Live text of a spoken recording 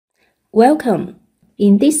Welcome!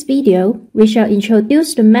 In this video, we shall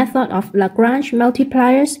introduce the method of Lagrange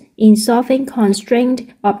multipliers in solving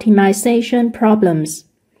constraint optimization problems.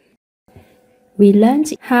 We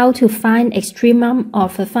learned how to find extremum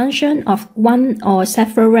of a function of one or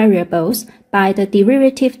several variables by the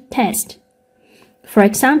derivative test. For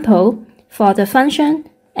example, for the function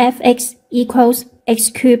f(x) equals x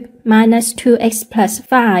cubed minus 2x plus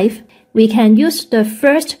 5, we can use the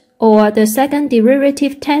first or the second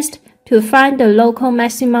derivative test to find the local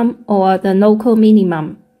maximum or the local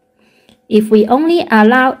minimum. If we only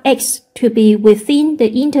allow x to be within the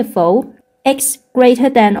interval x greater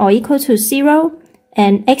than or equal to 0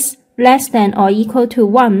 and x less than or equal to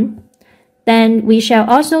 1, then we shall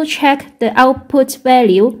also check the output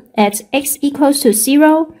value at x equals to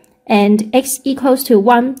 0 and x equals to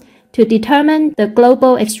 1 to determine the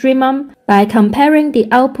global extremum by comparing the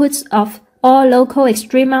outputs of all local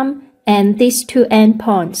extremum and these two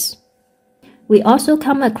endpoints. We also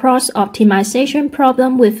come across optimization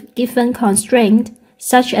problem with given constraint,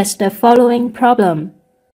 such as the following problem.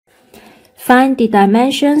 Find the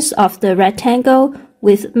dimensions of the rectangle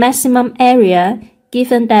with maximum area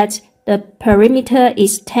given that the perimeter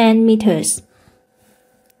is 10 meters.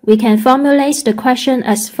 We can formulate the question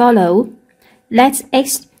as follows. Let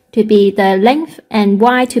x to be the length and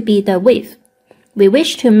y to be the width. We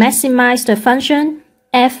wish to maximize the function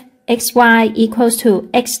f(xy) equals to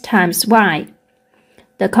x times y.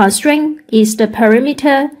 The constraint is the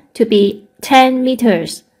perimeter to be 10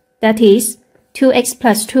 meters, that is, 2x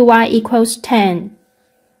plus 2y equals 10.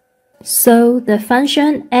 So the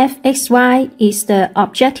function f(xy) is the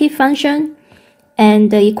objective function,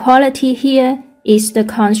 and the equality here is the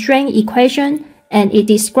constraint equation, and it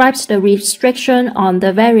describes the restriction on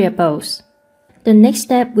the variables. The next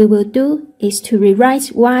step we will do is to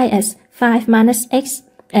rewrite y as 5 minus x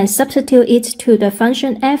and substitute it to the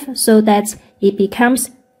function f so that it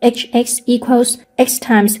becomes hx equals x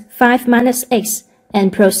times 5 minus x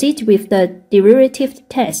and proceed with the derivative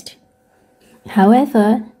test.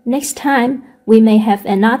 However, next time we may have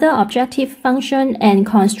another objective function and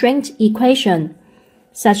constraint equation,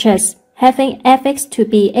 such as having fx to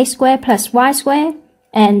be x squared plus y squared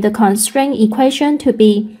and the constraint equation to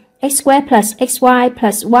be x squared plus xy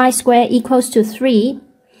plus y squared equals to 3,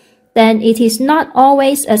 then it is not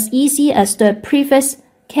always as easy as the previous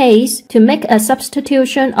case to make a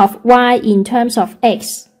substitution of y in terms of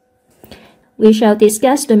x. We shall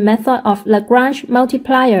discuss the method of Lagrange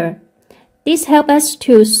multiplier. This helps us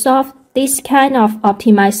to solve this kind of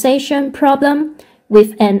optimization problem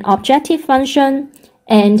with an objective function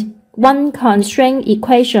and one constraint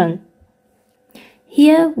equation.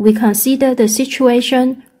 Here we consider the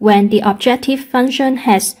situation when the objective function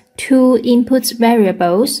has two input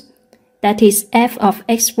variables, that is f of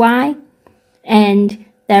xy, and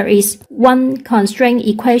there is one constraint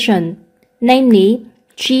equation, namely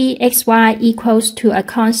gxy equals to a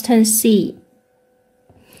constant c.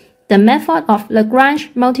 The method of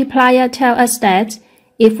Lagrange multiplier tells us that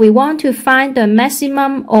if we want to find the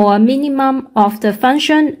maximum or minimum of the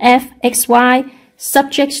function f(xy)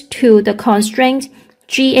 subject to the constraint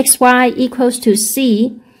gxy equals to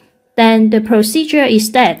c, then the procedure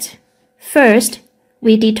is that first,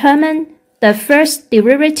 we determine the first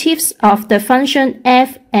derivatives of the function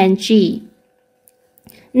f and g.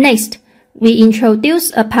 Next, we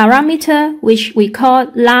introduce a parameter which we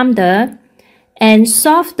call lambda and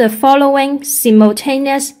solve the following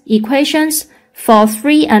simultaneous equations for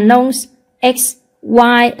three unknowns x,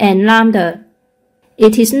 y, and lambda.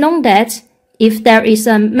 It is known that if there is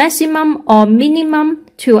a maximum or minimum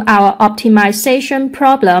to our optimization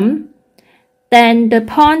problem, then the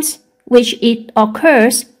point which it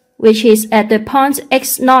occurs, which is at the points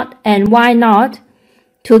x0 and y0,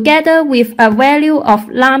 together with a value of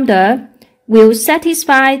lambda, will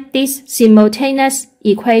satisfy this simultaneous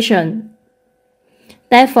equation.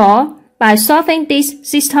 Therefore, by solving this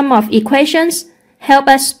system of equations, help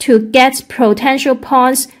us to get potential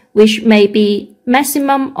points which may be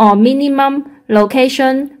maximum or minimum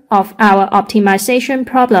location of our optimization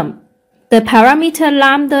problem. The parameter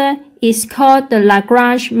lambda is called the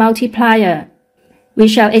Lagrange multiplier. We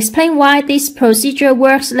shall explain why this procedure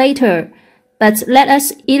works later, but let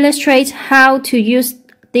us illustrate how to use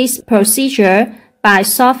this procedure by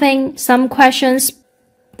solving some questions.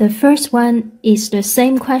 The first one is the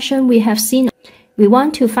same question we have seen. We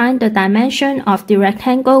want to find the dimension of the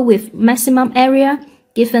rectangle with maximum area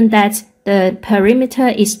given that the perimeter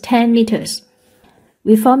is 10 meters.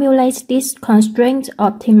 We formulate this constraint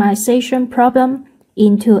optimization problem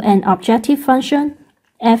into an objective function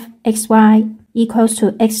f(xy) equals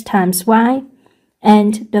to x times y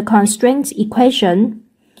and the constraint equation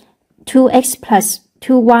 2x plus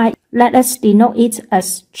 2y, let us denote it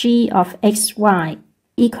as g of xy,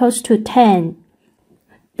 equals to 10.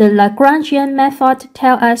 The Lagrangian method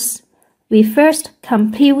tells us we first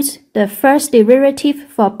compute the first derivative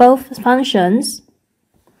for both functions,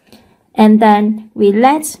 and then we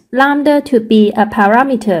let lambda to be a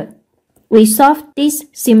parameter. We solve this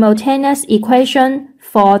simultaneous equation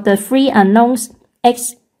for the three unknowns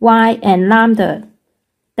x, y, and lambda.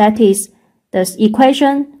 That is, the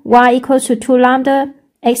equation y equals to 2 lambda,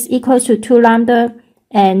 x equals to 2 lambda,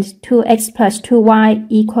 and 2x plus 2y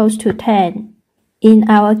equals to 10. In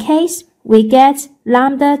our case, we get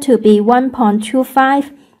lambda to be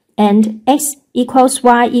 1.25 and x equals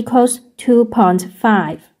y equals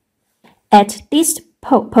 2.5. At this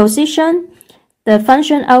position, the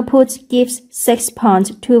function output gives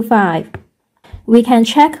 6.25. We can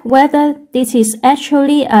check whether this is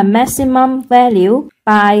actually a maximum value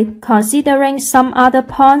by considering some other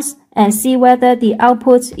points and see whether the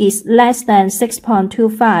output is less than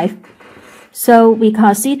 6.25. So we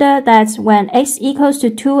consider that when x equals to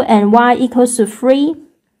 2 and y equals to 3,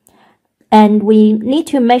 and we need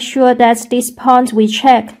to make sure that this point we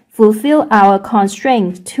check fulfill our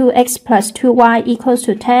constraint 2x plus 2y equals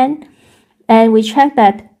to 10, and we check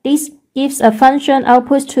that this gives a function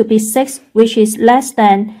output to be 6, which is less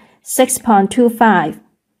than 6.25.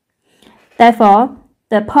 Therefore,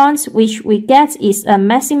 the point which we get is a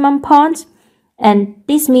maximum point, and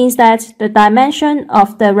this means that the dimension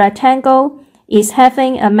of the rectangle is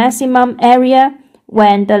having a maximum area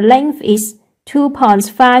when the length is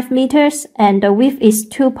 2.5 meters and the width is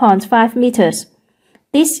 2.5 meters.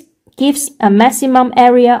 This gives a maximum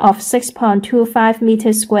area of 6.25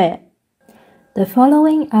 meters squared. The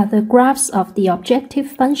following are the graphs of the objective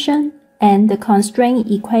function and the constraint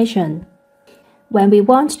equation. When we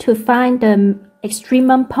want to find the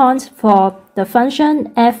extremum point for the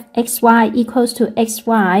function f(xy) equals to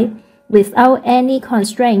xy without any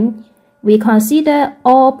constraint, we consider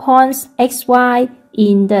all points xy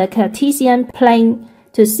in the Cartesian plane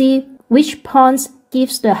to see which points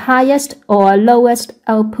gives the highest or lowest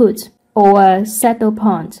output, or saddle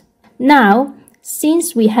point. Now,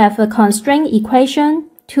 since we have a constraint equation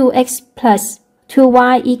 2x plus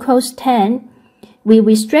 2y equals 10, we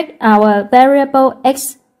restrict our variable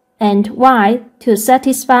x and y to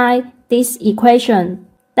satisfy this equation.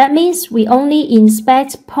 That means we only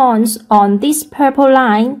inspect points on this purple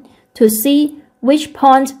line to see which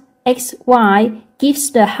point x, y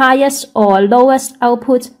gives the highest or lowest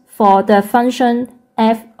output for the function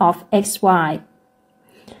f of xy.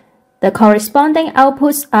 The corresponding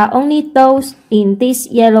outputs are only those in this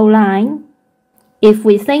yellow line. If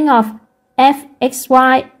we think of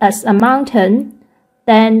f(xy) as a mountain,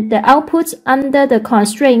 then the outputs under the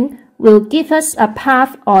constraint will give us a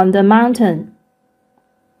path on the mountain.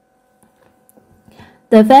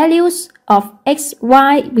 The values of x,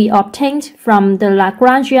 y we obtained from the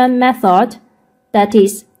Lagrangian method, that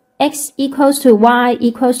is, x equals to y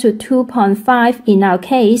equals to 2.5 in our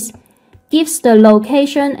case, gives the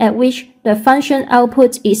location at which the function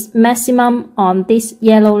output is maximum on this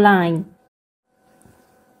yellow line.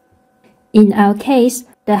 In our case,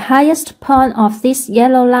 the highest point of this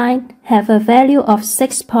yellow line have a value of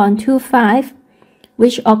 6.25,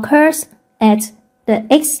 which occurs at the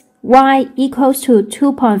x, y equals to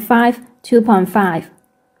 2.5, 2.5.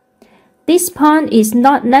 This point is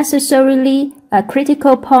not necessarily a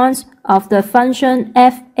critical point of the function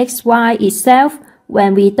f(xy) itself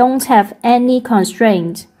when we don't have any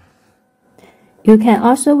constraint. You can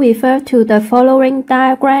also refer to the following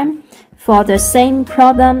diagram for the same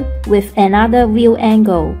problem with another view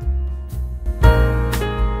angle.